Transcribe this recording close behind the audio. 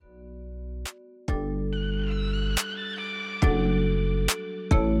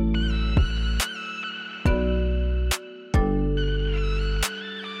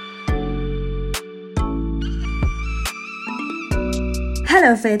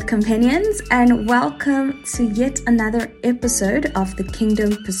Hello, Faith Companions, and welcome to yet another episode of the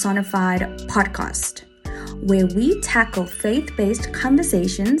Kingdom Personified podcast, where we tackle faith-based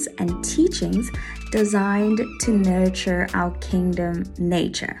conversations and teachings designed to nurture our kingdom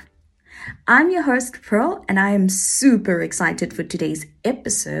nature. I'm your host, Pearl, and I am super excited for today's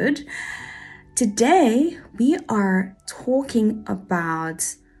episode. Today, we are talking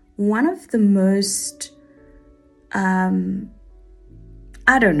about one of the most,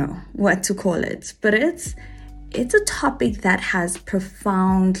 I don't know what to call it, but it's a topic that has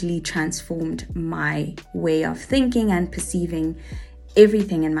profoundly transformed my way of thinking and perceiving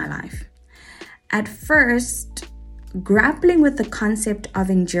everything in my life. At first, grappling with the concept of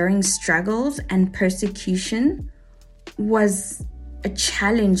enduring struggles and persecution was a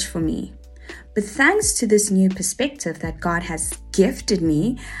challenge for me. But thanks to this new perspective that God has gifted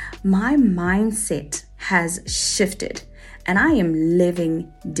me, my mindset has shifted and I am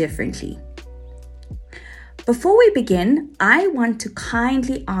living differently. Before we begin, I want to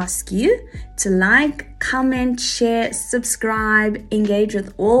kindly ask you to like, comment, share, subscribe, engage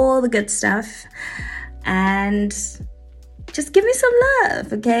with all the good stuff, and just give me some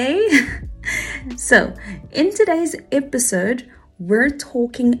love, okay? So, in today's episode, we're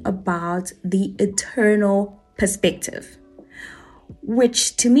talking about the eternal perspective,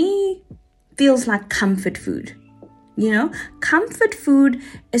 which to me feels like comfort food. You know, comfort food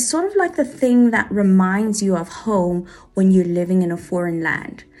is sort of like the thing that reminds you of home when you're living in a foreign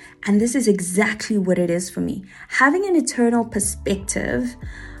land. And this is exactly what it is for me. Having an eternal perspective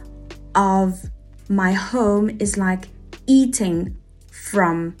of my home is like eating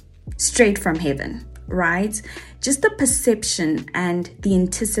straight from heaven, right? Just the perception and the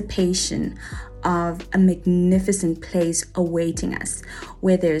anticipation of a magnificent place awaiting us,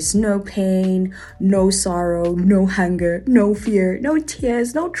 where there's no pain, no sorrow, no hunger, no fear, no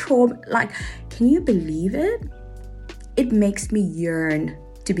tears, no trauma. Like, can you believe it? It makes me yearn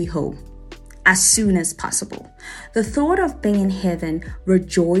to be home as soon as possible. The thought of being in heaven,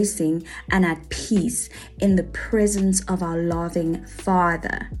 rejoicing and at peace in the presence of our loving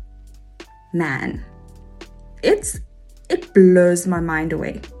Father, man, it blows my mind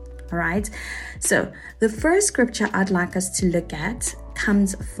away. All right. So the first scripture I'd like us to look at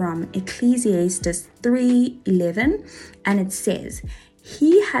comes from Ecclesiastes 3:11, and it says,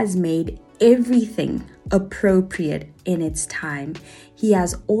 "He has made everything appropriate in its time. He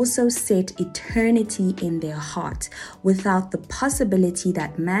has also set eternity in their heart, without the possibility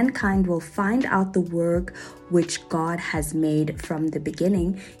that mankind will find out the work which God has made from the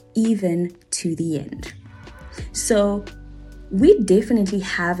beginning, even to the end." So we definitely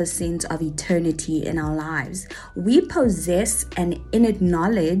have a sense of eternity in our lives. We possess an innate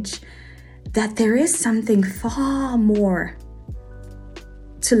knowledge that there is something far more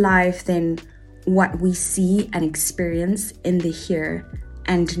to life than what we see and experience in the here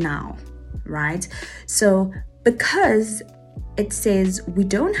and now, right? So because it says we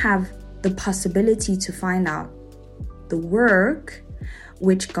don't have the possibility to find out the work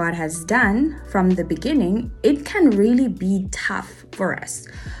which God has done from the beginning, it can really be tough for us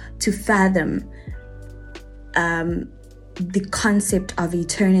to fathom the concept of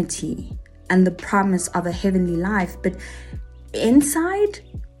eternity and the promise of a heavenly life. But inside,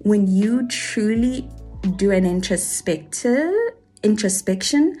 when you truly do an introspection,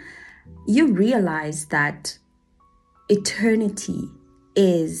 you realize that eternity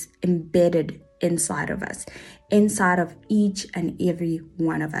is embedded inside of us, inside of each and every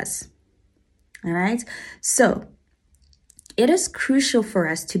one of us. All right. So it is crucial for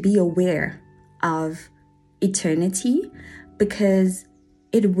us to be aware of eternity, because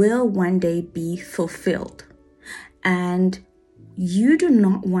it will one day be fulfilled. And you do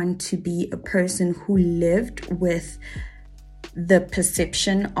not want to be a person who lived with the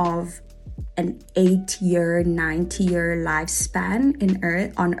perception of an 8-year, 90-year lifespan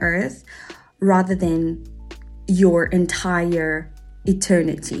on earth, rather than your entire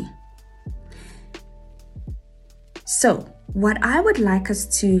eternity. So, what I would like us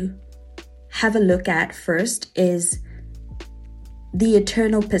to have a look at first is the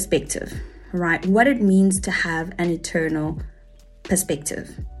eternal perspective, right? What it means to have an eternal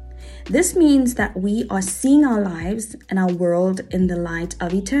perspective. This means that we are seeing our lives and our world in the light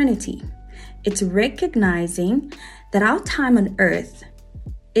of eternity. It's recognizing that our time on earth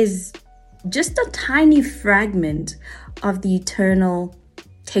is just a tiny fragment of the eternal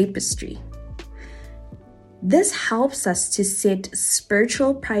tapestry. This helps us to set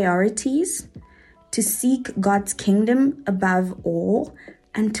spiritual priorities, to seek God's kingdom above all,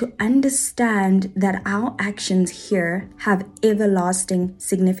 and to understand that our actions here have everlasting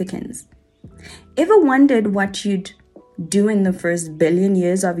significance. Ever wondered what you'd do in the first billion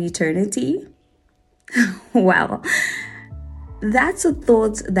years of eternity? Well, that's a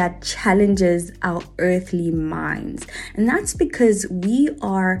thought that challenges our earthly minds. And that's because we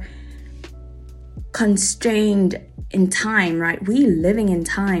are constrained in time, right? We're living in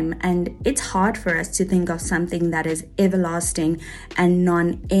time, and it's hard for us to think of something that is everlasting and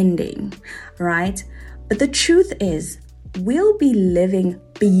non-ending, right? But the truth is, we'll be living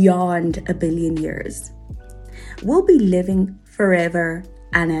beyond a billion years. We'll be living forever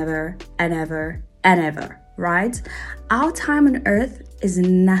and ever and ever and ever, right? Our time on earth is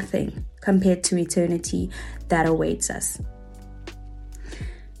nothing compared to eternity that awaits us.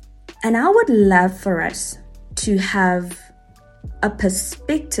 And I would love for us to have a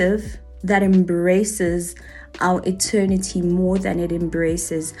perspective that embraces our eternity more than it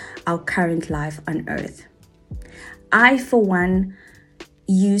embraces our current life on earth. I, for one,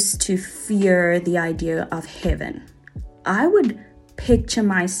 used to fear the idea of heaven. I would picture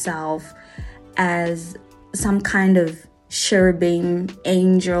myself as some kind of cherubim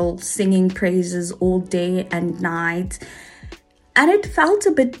angel singing praises all day and night. And it felt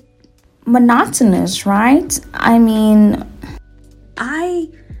a bit monotonous, right? I mean, I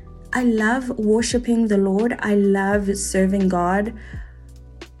love worshiping the Lord. I love serving God.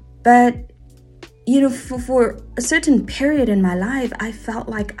 But, for a certain period in my life, I felt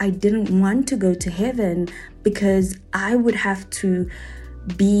like I didn't want to go to heaven because I would have to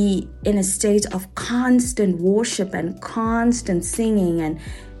be in a state of constant worship and constant singing and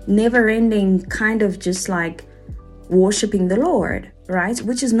never-ending kind of just like worshiping the Lord, right?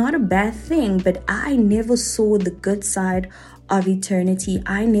 Which is not a bad thing, but I never saw the good side of eternity.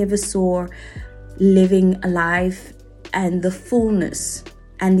 I never saw living a life and the fullness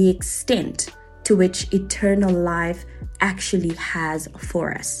and the extent to which eternal life actually has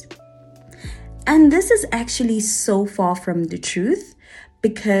for us. And this is actually so far from the truth,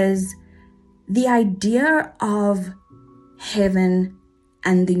 because the idea of heaven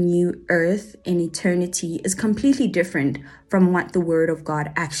and the new earth in eternity is completely different from what the Word of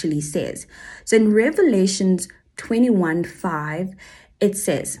God actually says. So in Revelations 21:5, it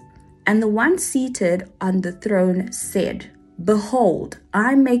says, "And the one seated on the throne said, 'Behold,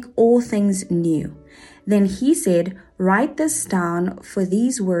 I make all things new.' Then he said, 'Write this down, for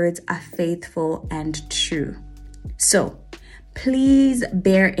these words are faithful and true.'" So please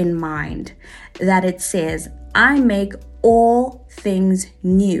bear in mind that it says, "I make all things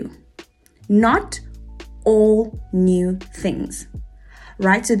new," not all new things,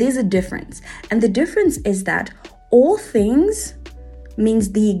 right? So there's a difference. And the difference is that all things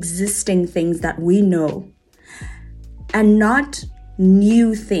means the existing things that we know, and not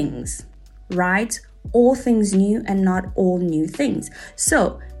new things, right? All things new and not all new things.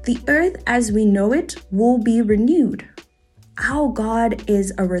 So the earth as we know it will be renewed. Our God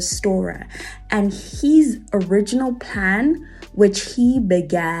is a restorer, and his original plan, which he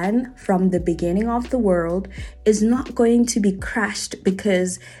began from the beginning of the world, is not going to be crushed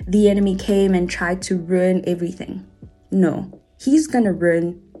because the enemy came and tried to ruin everything. No, he's going to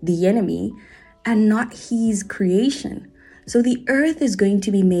ruin the enemy and not his creation. So the earth is going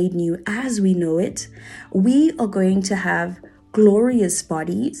to be made new as we know it. We are going to have glorious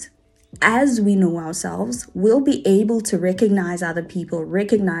bodies as we know ourselves. We'll be able to recognize other people,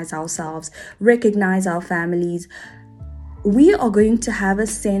 recognize ourselves, recognize our families. We are going to have a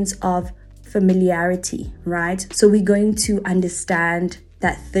sense of familiarity, right? So we're going to understand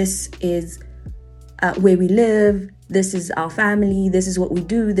that this is where we live, this is our family, this is what we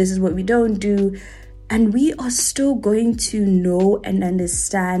do, this is what we don't do. And we are still going to know and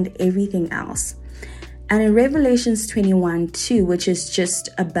understand everything else. And in Revelations 21:2, which is just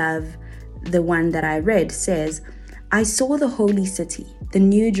above the one that I read, says, "I saw the holy city, the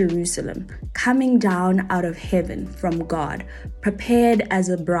new Jerusalem, coming down out of heaven from God, prepared as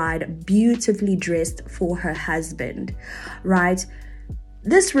a bride, beautifully dressed for her husband." Right?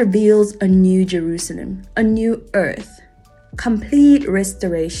 This reveals a new Jerusalem, a new earth, complete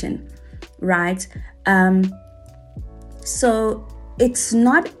restoration, right? So it's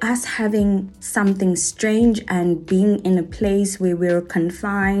not us having something strange and being in a place where we're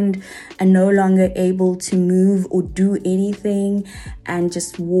confined and no longer able to move or do anything and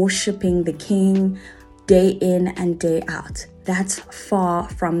just worshiping the King day in and day out. That's far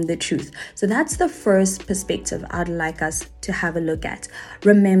from the truth. So that's the first perspective I'd like us to have a look at.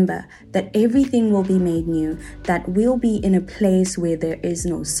 Remember that everything will be made new, that we'll be in a place where there is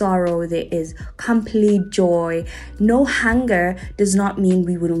no sorrow, there is complete joy. No hunger does not mean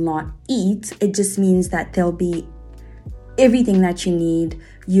we will not eat. It just means that there'll be everything that you need.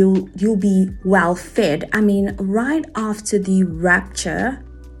 You'll be well fed. I mean, right after the rapture,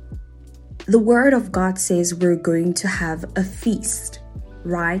 the word of God says we're going to have a feast,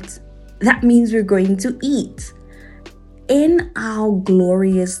 right? That means we're going to eat. In our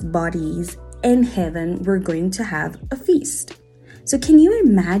glorious bodies in heaven, we're going to have a feast. So can you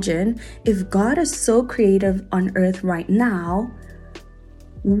imagine if God is so creative on earth right now,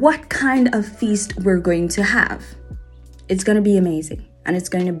 what kind of feast we're going to have? It's going to be amazing and it's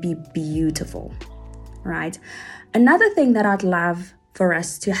going to be beautiful, right? Another thing that I'd love for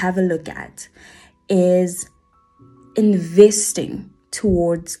us to have a look at is investing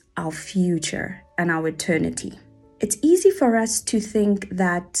towards our future and our eternity. It's easy for us to think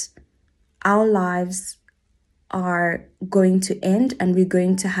that our lives are going to end and we're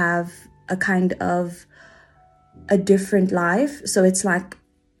going to have a kind of a different life. So it's like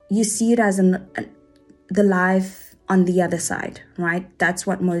you see it as the life on the other side, right? That's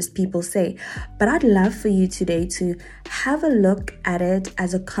what most people say. But I'd love for you today to have a look at it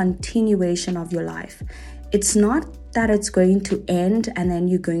as a continuation of your life. It's not that it's going to end and then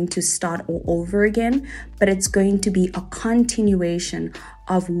you're going to start all over again, but it's going to be a continuation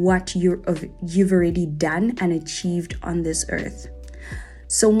of what you've already done and achieved on this earth.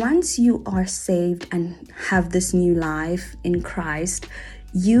 So once you are saved and have this new life in Christ,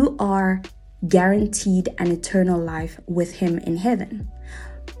 you are guaranteed an eternal life with Him in heaven.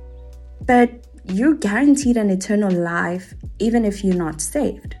 But you're guaranteed an eternal life even if you're not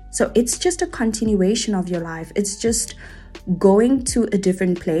saved. So it's just a continuation of your life. It's just going to a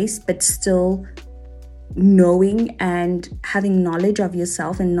different place, but still knowing and having knowledge of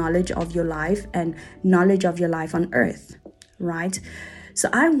yourself and knowledge of your life and knowledge of your life on earth, right? So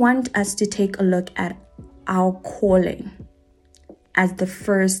I want us to take a look at our calling as the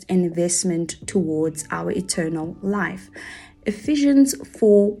first investment towards our eternal life. Ephesians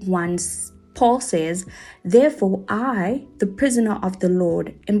 4:1, Paul says, "Therefore I, the prisoner of the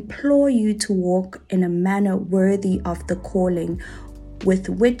Lord, implore you to walk in a manner worthy of the calling with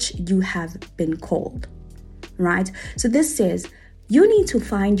which you have been called." Right? So this says you need to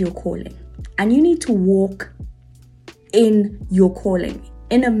find your calling and you need to walk in your calling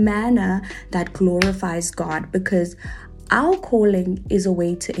in a manner that glorifies God, because our calling is a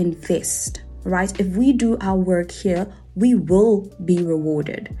way to invest, right? If we do our work here, we will be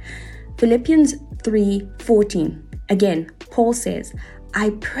rewarded. Philippians 3:14. Again, Paul says,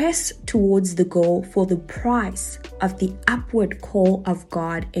 "I press towards the goal for the prize of the upward call of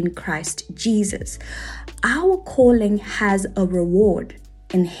God in Christ Jesus." Our calling has a reward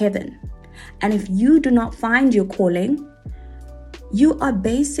in heaven. And if you do not find your calling, you are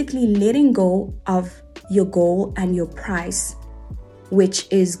basically letting go of your goal and your price, which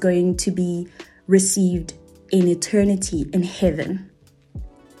is going to be received in eternity in heaven,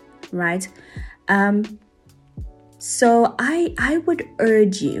 right? So I would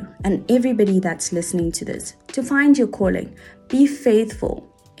urge you and everybody that's listening to this to find your calling. Be faithful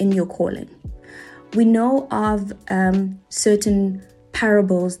in your calling. We know of certain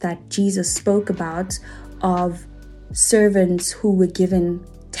parables that Jesus spoke about of servants who were given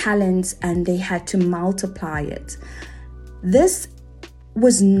talents and they had to multiply it. This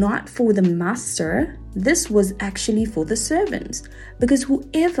was not for the master. This was actually for the servants, because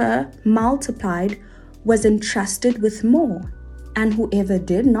whoever multiplied was entrusted with more, and whoever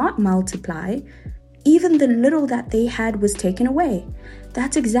did not multiply, even the little that they had was taken away.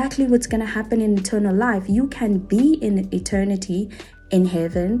 That's exactly what's going to happen in eternal life. You can be in eternity in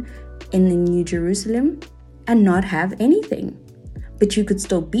heaven, in the New Jerusalem, and not have anything. But you could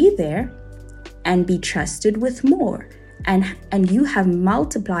still be there and be trusted with more. And you have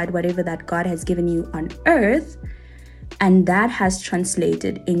multiplied whatever that God has given you on earth, and that has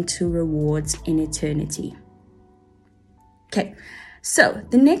translated into rewards in eternity. Okay, so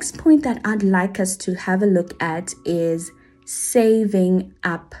the next point that I'd like us to have a look at is saving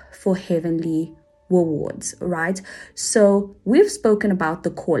up for heavenly rewards, right? So we've spoken about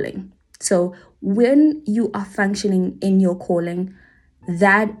the calling. So when you are functioning in your calling,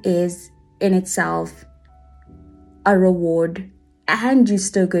 that is in itself a reward, and you're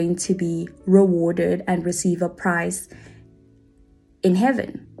still going to be rewarded and receive a prize in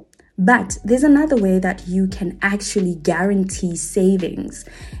heaven. But there's another way that you can actually guarantee savings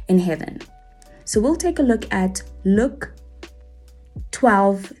in heaven. So we'll take a look at Luke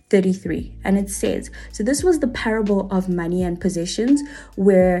 12:33, and it says, so this was the parable of money and possessions,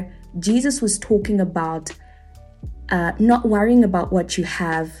 where Jesus was talking about not worrying about what you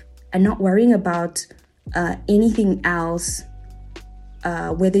have and not worrying about anything else,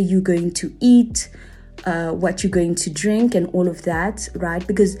 whether you're going to eat, what you're going to drink and all of that, right?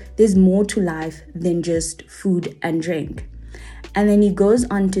 Because there's more to life than just food and drink. And then he goes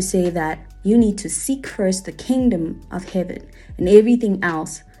on to say that you need to seek first the kingdom of heaven, and everything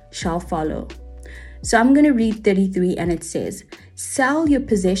else shall follow. So I'm going to read 33, and it says, sell your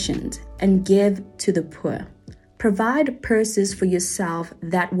possessions and give to the poor. Provide purses for yourself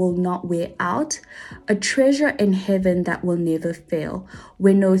that will not wear out, a treasure in heaven that will never fail,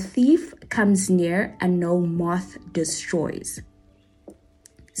 where no thief comes near and no moth destroys.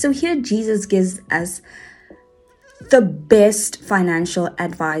 So here Jesus gives us the best financial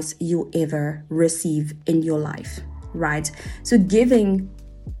advice you'll ever receive in your life, right? So giving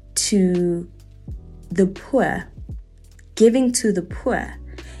to the poor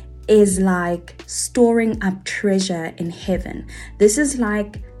is like storing up treasure in heaven. This is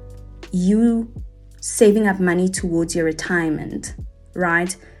like you saving up money towards your retirement,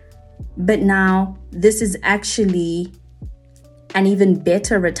 right? But now this is actually an even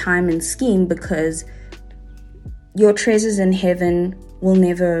better retirement scheme, because your treasures in heaven will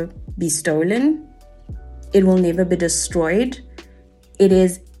never be stolen. It will never be destroyed. It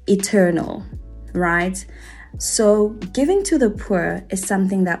is eternal, right? So giving to the poor is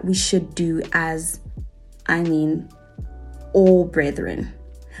something that we should do as, all brethren.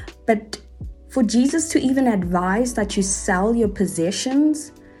 But for Jesus to even advise that you sell your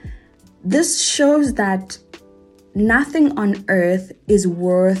possessions, this shows that nothing on earth is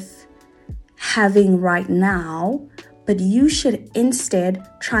worth having right now, but you should instead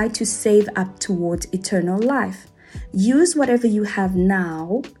try to save up towards eternal life. Use whatever you have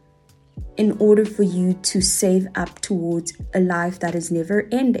now in order for you to save up towards a life that is never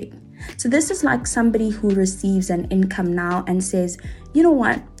ending. So this is like somebody who receives an income now and says, you know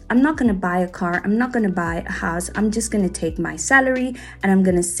what? I'm not going to buy a car. I'm not going to buy a house. I'm just going to take my salary and I'm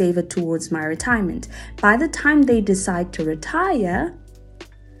going to save it towards my retirement. By the time they decide to retire,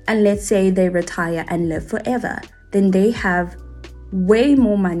 and let's say they retire and live forever, then they have way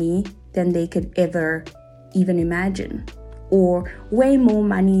more money than they could ever even imagine, or way more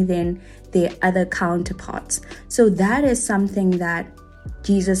money than their other counterparts. So that is something that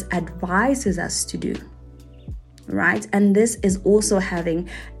Jesus advises us to do, right? And this is also having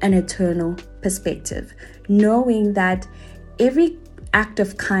an eternal perspective, knowing that every act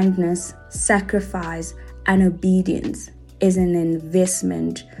of kindness, sacrifice, and obedience is an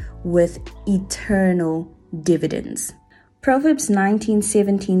investment with eternal dividends. Proverbs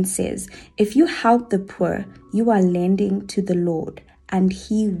 19:17 says, if you help the poor, you are lending to the Lord, and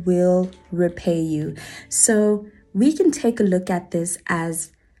he will repay you. So we can take a look at this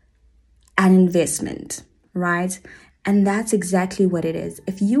as an investment, right? And that's exactly what it is.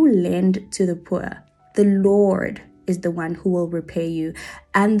 If you lend to the poor, the Lord is the one who will repay you.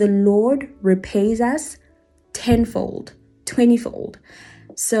 And the Lord repays us tenfold, 20-fold.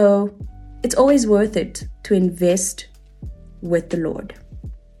 So it's always worth it to invest with the Lord.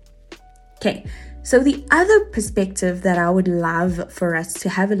 Okay, so the other perspective that I would love for us to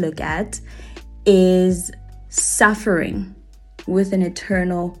have a look at is suffering with an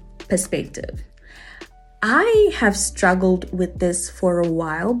eternal perspective. I have struggled with this for a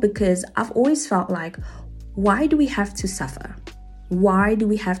while because I've always felt like, why do we have to suffer? Why do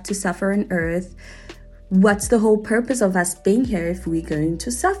we have to suffer on earth? What's the whole purpose of us being here if we're going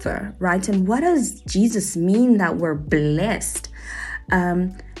to suffer, right? And what does Jesus mean that we're blessed?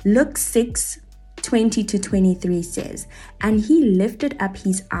 Luke 6:20-23 says, and he lifted up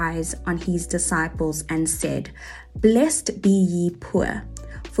his eyes on his disciples and said, blessed be ye poor,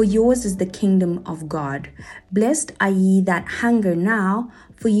 for yours is the kingdom of God. Blessed are ye that hunger now,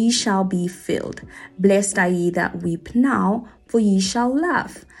 for ye shall be filled. Blessed are ye that weep now, for ye shall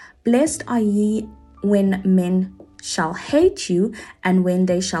laugh. Blessed are ye when men shall hate you, and when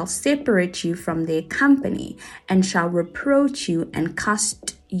they shall separate you from their company, and shall reproach you, and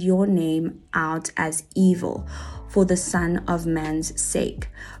cast your name out as evil for the Son of Man's sake.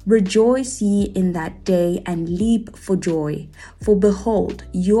 Rejoice ye in that day, and leap for joy. For behold,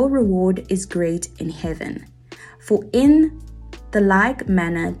 your reward is great in heaven. For in the like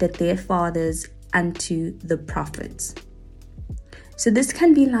manner did their fathers unto the prophets. So this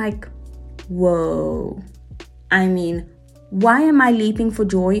can be like, whoa. Why am I leaping for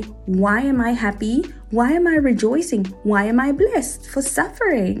joy? Why am I happy? Why am I rejoicing? Why am I blessed for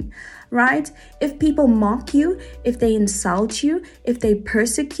suffering? right? If people mock you, if they insult you, if they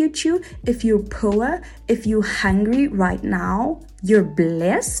persecute you, if you're poor, if you're hungry right now, you're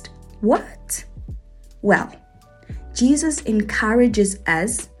blessed. What? Well, Jesus encourages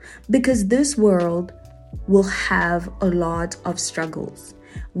us because this world will have a lot of struggles.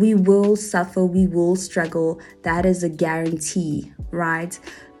 We will suffer, we will struggle. That is a guarantee, right?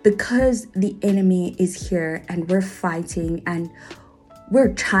 Because the enemy is here and we're fighting and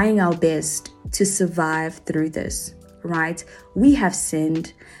we're trying our best to survive through this, right? We have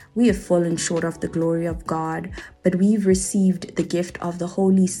sinned. We have fallen short of the glory of God, but we've received the gift of the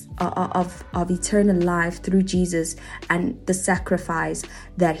of eternal life through Jesus and the sacrifice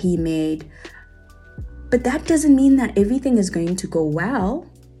that he made. But that doesn't mean that everything is going to go well.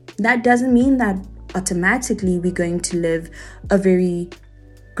 That doesn't mean that automatically we're going to live a very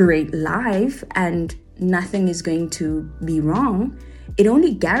great life and nothing is going to be wrong. It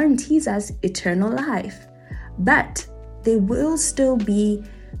only guarantees us eternal life. But there will still be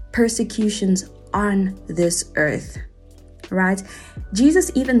persecutions on this earth, right?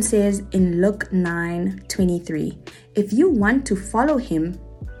 Jesus even says in Luke 9:23, if you want to follow him,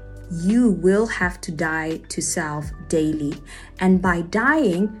 you will have to die to self daily. And by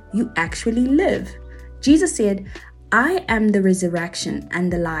dying, you actually live. Jesus said, I am the resurrection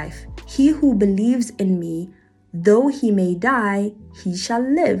and the life. He who believes in me, though he may die, he shall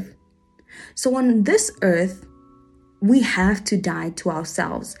live. So on this earth, we have to die to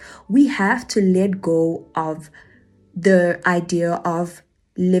ourselves. We have to let go of the idea of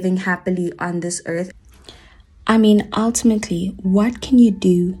living happily on this earth. I mean, ultimately, what can you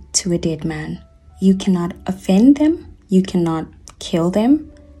do to a dead man? You cannot offend them. You cannot kill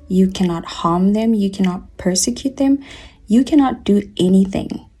them. You cannot harm them. You cannot persecute them. You cannot do anything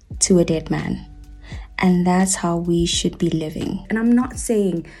to a dead man. And that's how we should be living. And I'm not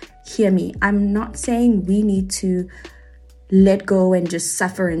saying, hear me, I'm not saying we need to let go and just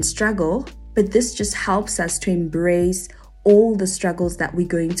suffer and struggle, but this just helps us to embrace all the struggles that we're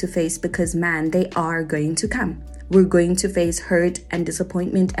going to face because, man, they are going to come. We're going to face hurt and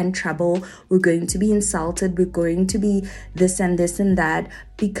disappointment and trouble. We're going to be insulted. We're going to be this and that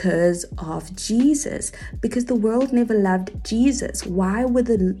because of Jesus. Because the world never loved Jesus. Why would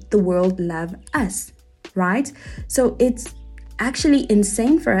the world love us, right? So it's actually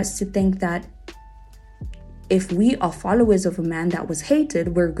insane for us to think that if we are followers of a man that was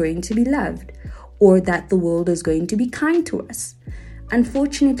hated, we're going to be loved, or that the world is going to be kind to us.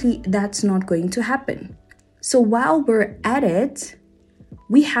 Unfortunately, that's not going to happen. So while we're at it,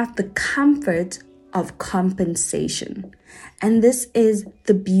 we have the comfort of compensation. And this is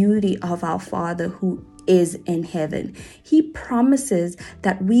the beauty of our Father who is in heaven. He promises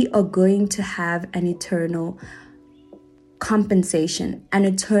that we are going to have an eternal compensation, an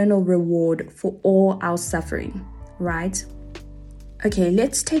eternal reward for all our suffering, right? Okay,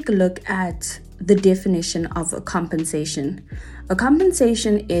 let's take a look at the definition of a compensation. A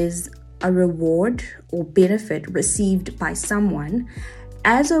compensation is a reward or benefit received by someone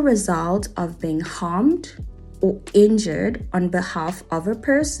as a result of being harmed or injured on behalf of a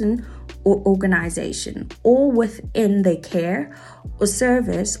person or organization, or within the care or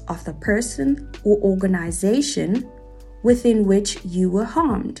service of the person or organization within which you were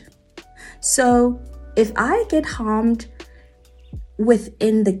harmed. So if I get harmed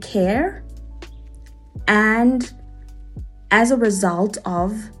within the care and as a result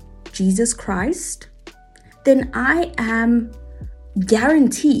of Jesus Christ, then I am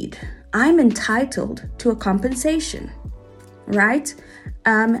guaranteed, I'm entitled to a compensation, right?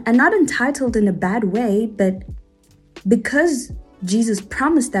 And not entitled in a bad way, but because Jesus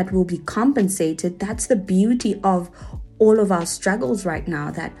promised that we'll be compensated. That's the beauty of all of our struggles right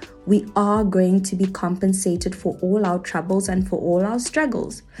now, that we are going to be compensated for all our troubles and for all our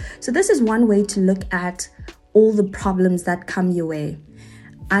struggles. So this is one way to look at all the problems that come your way.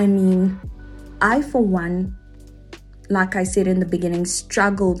 I mean, I, for one, like I said in the beginning,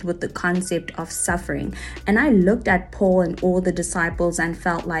 struggled with the concept of suffering. And I looked at Paul and all the disciples and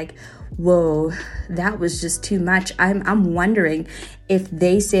felt like, whoa, that was just too much. I'm wondering if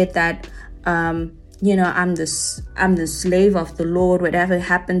they said that, I'm the slave of the Lord. Whatever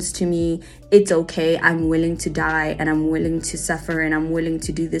happens to me, it's okay. I'm willing to die and I'm willing to suffer and I'm willing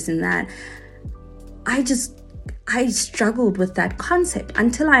to do this and that. I struggled with that concept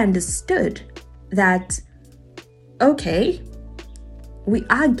until I understood that, okay, we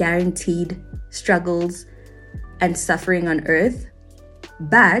are guaranteed struggles and suffering on earth,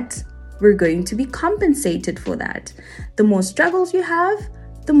 but we're going to be compensated for that. The more struggles you have,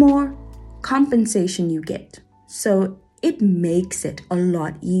 the more compensation you get. So it makes it a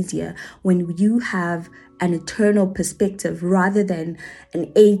lot easier when you have an eternal perspective rather than an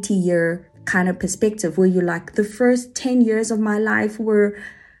 80-year kind of perspective where you're like, the first 10 years of my life were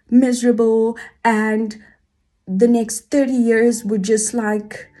miserable and the next 30 years were just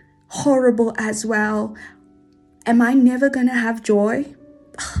like horrible as well. Am I never going to have joy?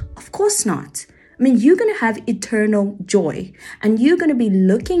 Of course not. I mean, you're going to have eternal joy and you're going to be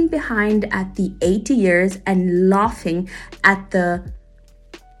looking behind at the 80 years and laughing at the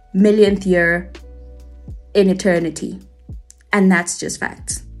millionth year in eternity. And that's just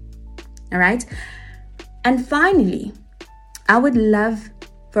facts. All right. And finally, I would love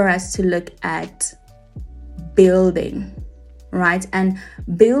for us to look at building, right? And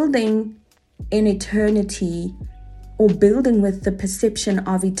building in eternity, or building with the perception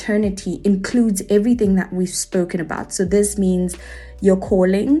of eternity, includes everything that we've spoken about. So this means your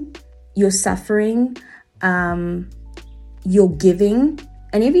calling, your suffering, your giving,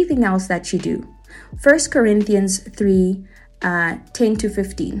 and everything else that you do. 1 Corinthians 3, 10 to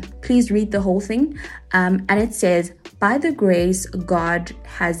 15. Please read the whole thing. And it says, by the grace God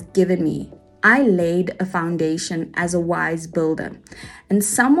has given me, I laid a foundation as a wise builder, and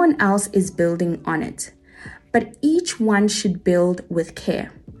someone else is building on it. But each one should build with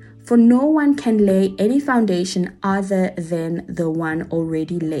care, for no one can lay any foundation other than the one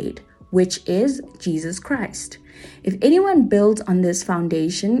already laid, which is Jesus Christ. If anyone builds on this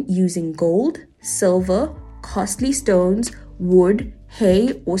foundation using gold, silver, costly stones, wood,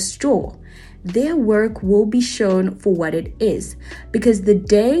 hay, or straw, their work will be shown for what it is, because the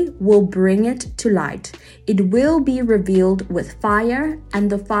day will bring it to light. It will be revealed with fire, and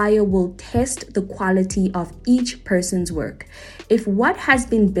the fire will test the quality of each person's work. If what has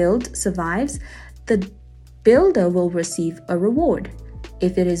been built survives, the builder will receive a reward.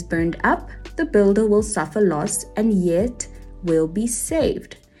 If it is burned up, the builder will suffer loss and yet will be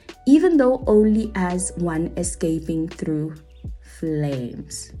saved, even though only as one escaping through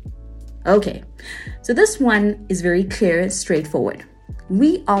flames. Okay, so this one is very clear, straightforward.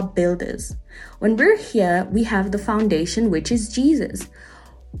 We are builders. When we're here, we have the foundation, which is Jesus.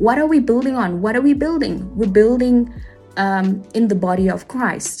 What are we building on? What are we building? We're building in the body of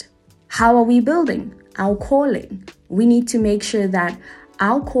Christ. How are we building? Our calling. We need to make sure that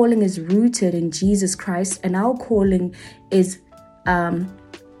our calling is rooted in Jesus Christ, and our calling is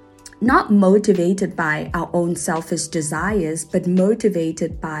not motivated by our own selfish desires, but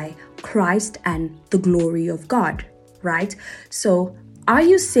motivated by Christ and the glory of God, right? So are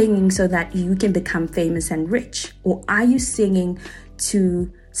you singing so that you can become famous and rich? Or are you singing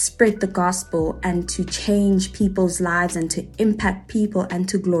to spread the gospel and to change people's lives and to impact people and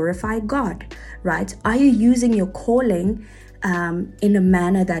to glorify God, right? Are you using your calling in a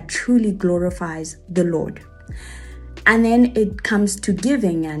manner that truly glorifies the Lord? And then it comes to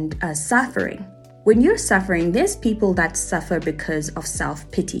giving and suffering. When you're suffering, there's people that suffer because of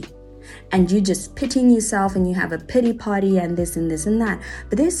self-pity. And you just pitying yourself and you have a pity party and this and this and that.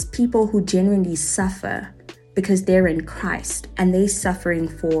 But there's people who genuinely suffer because they're in Christ and they're suffering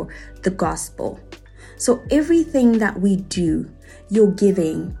for the gospel. So everything that we do, your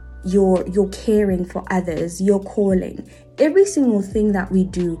giving, your caring for others, your calling, every single thing that we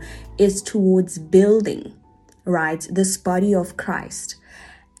do is towards building, right, this body of Christ.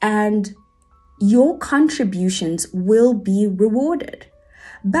 And your contributions will be rewarded.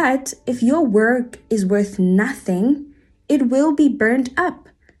 But if your work is worth nothing, it will be burnt up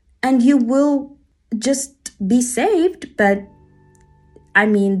and you will just be saved. But I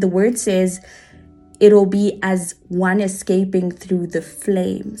mean, the word says it'll be as one escaping through the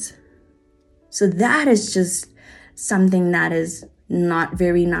flames. So that is just something that is not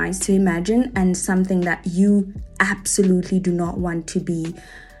very nice to imagine, and something that you absolutely do not want to be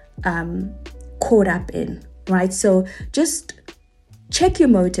caught up in, right? So just check your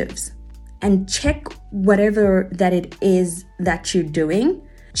motives and check whatever that it is that you're doing.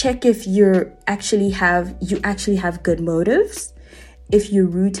 Check if you actually have good motives, if you're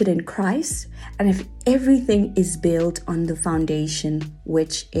rooted in Christ, and if everything is built on the foundation,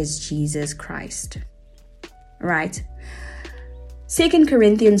 which is Jesus Christ, right? 2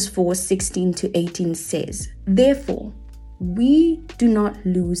 Corinthians 4:16 to 18 says, therefore, we do not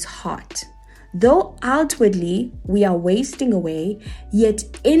lose heart. Though outwardly we are wasting away, yet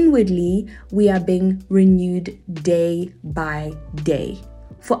inwardly we are being renewed day by day.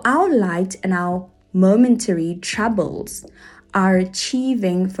 For our light and our momentary troubles are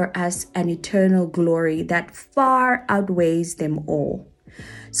achieving for us an eternal glory that far outweighs them all.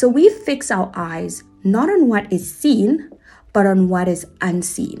 So we fix our eyes not on what is seen, but on what is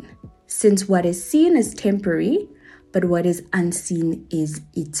unseen. Since what is seen is temporary, but what is unseen is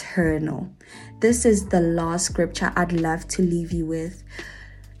eternal. This is the last scripture I'd love to leave you with,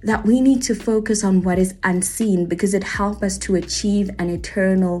 that we need to focus on what is unseen because it helps us to achieve an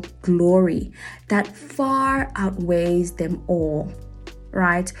eternal glory that far outweighs them all,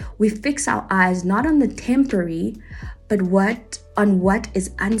 right? We fix our eyes not on the temporary, but on what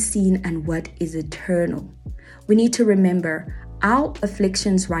is unseen and what is eternal. We need to remember our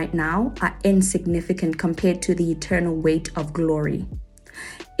afflictions right now are insignificant compared to the eternal weight of glory.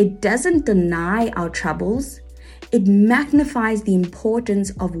 It doesn't deny our troubles. It magnifies the importance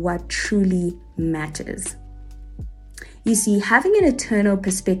of what truly matters. You see, having an eternal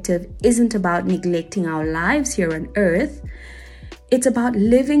perspective isn't about neglecting our lives here on earth. It's about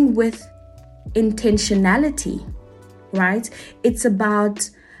living with intentionality, right? It's about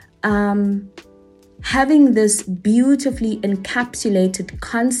having this beautifully encapsulated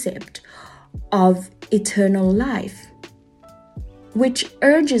concept of eternal life, which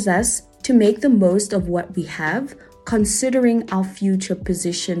urges us to make the most of what we have, considering our future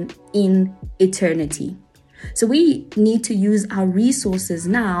position in eternity. So we need to use our resources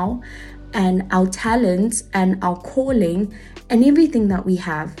now and our talents and our calling and everything that we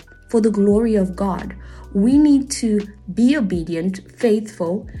have for the glory of God. We need to be obedient,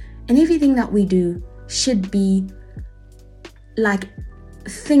 faithful, and everything that we do should be like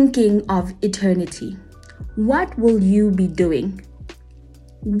thinking of eternity. What will you be doing?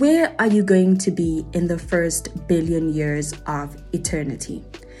 Where are you going to be in the first billion years of eternity?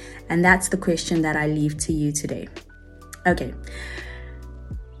 And that's the question that I leave to you today. Okay.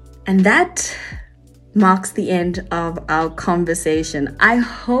 And that marks the end of our conversation. I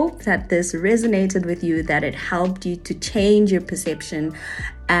hope that this resonated with you, that it helped you to change your perception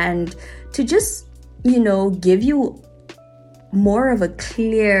and to just, give you more of a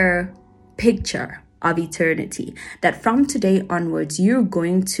clear picture of eternity, that from today onwards, you're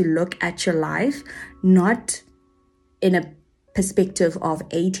going to look at your life not in a perspective of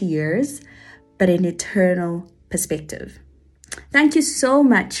 80 years, but an eternal perspective. Thank you so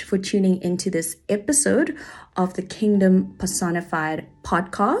much for tuning into this episode of the Kingdom Personified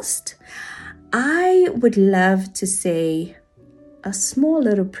podcast. I would love to say a small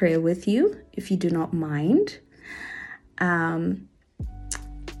little prayer with you, if you do not mind.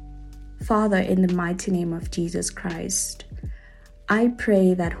 Father, in the mighty name of Jesus Christ, I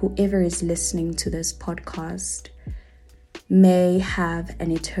pray that whoever is listening to this podcast may have an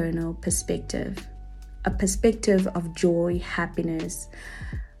eternal perspective, a perspective of joy, happiness,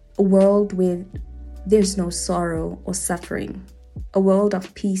 a world where there's no sorrow or suffering, a world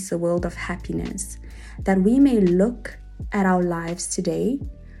of peace, a world of happiness, that we may look at our lives today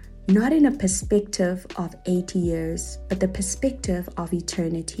not in a perspective of 80 years, but the perspective of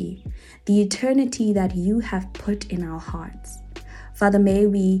eternity, the eternity that you have put in our hearts. Father, may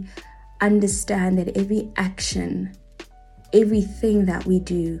we understand that every action, everything that we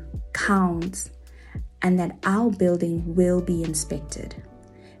do counts, and that our building will be inspected.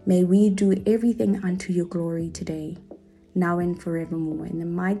 May we do everything unto your glory today, now and forevermore. In the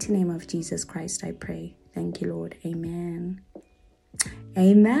mighty name of Jesus Christ, I pray. Thank you, Lord. Amen.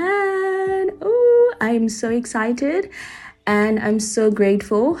 Amen. Oh, I am so excited and I'm so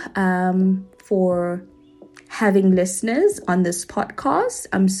grateful for having listeners on this podcast.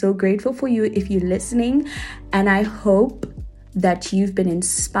 I'm so grateful for you if you're listening, and I hope that you've been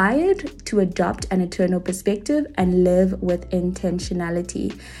inspired to adopt an eternal perspective and live with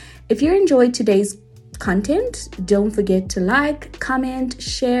intentionality. If you enjoyed today's content, don't forget to like, comment,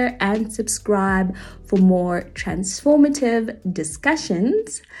 share, and subscribe for more transformative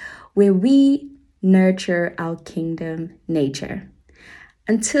discussions where we nurture our kingdom nature.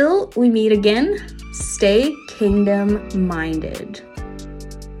 Until we meet again, stay kingdom minded.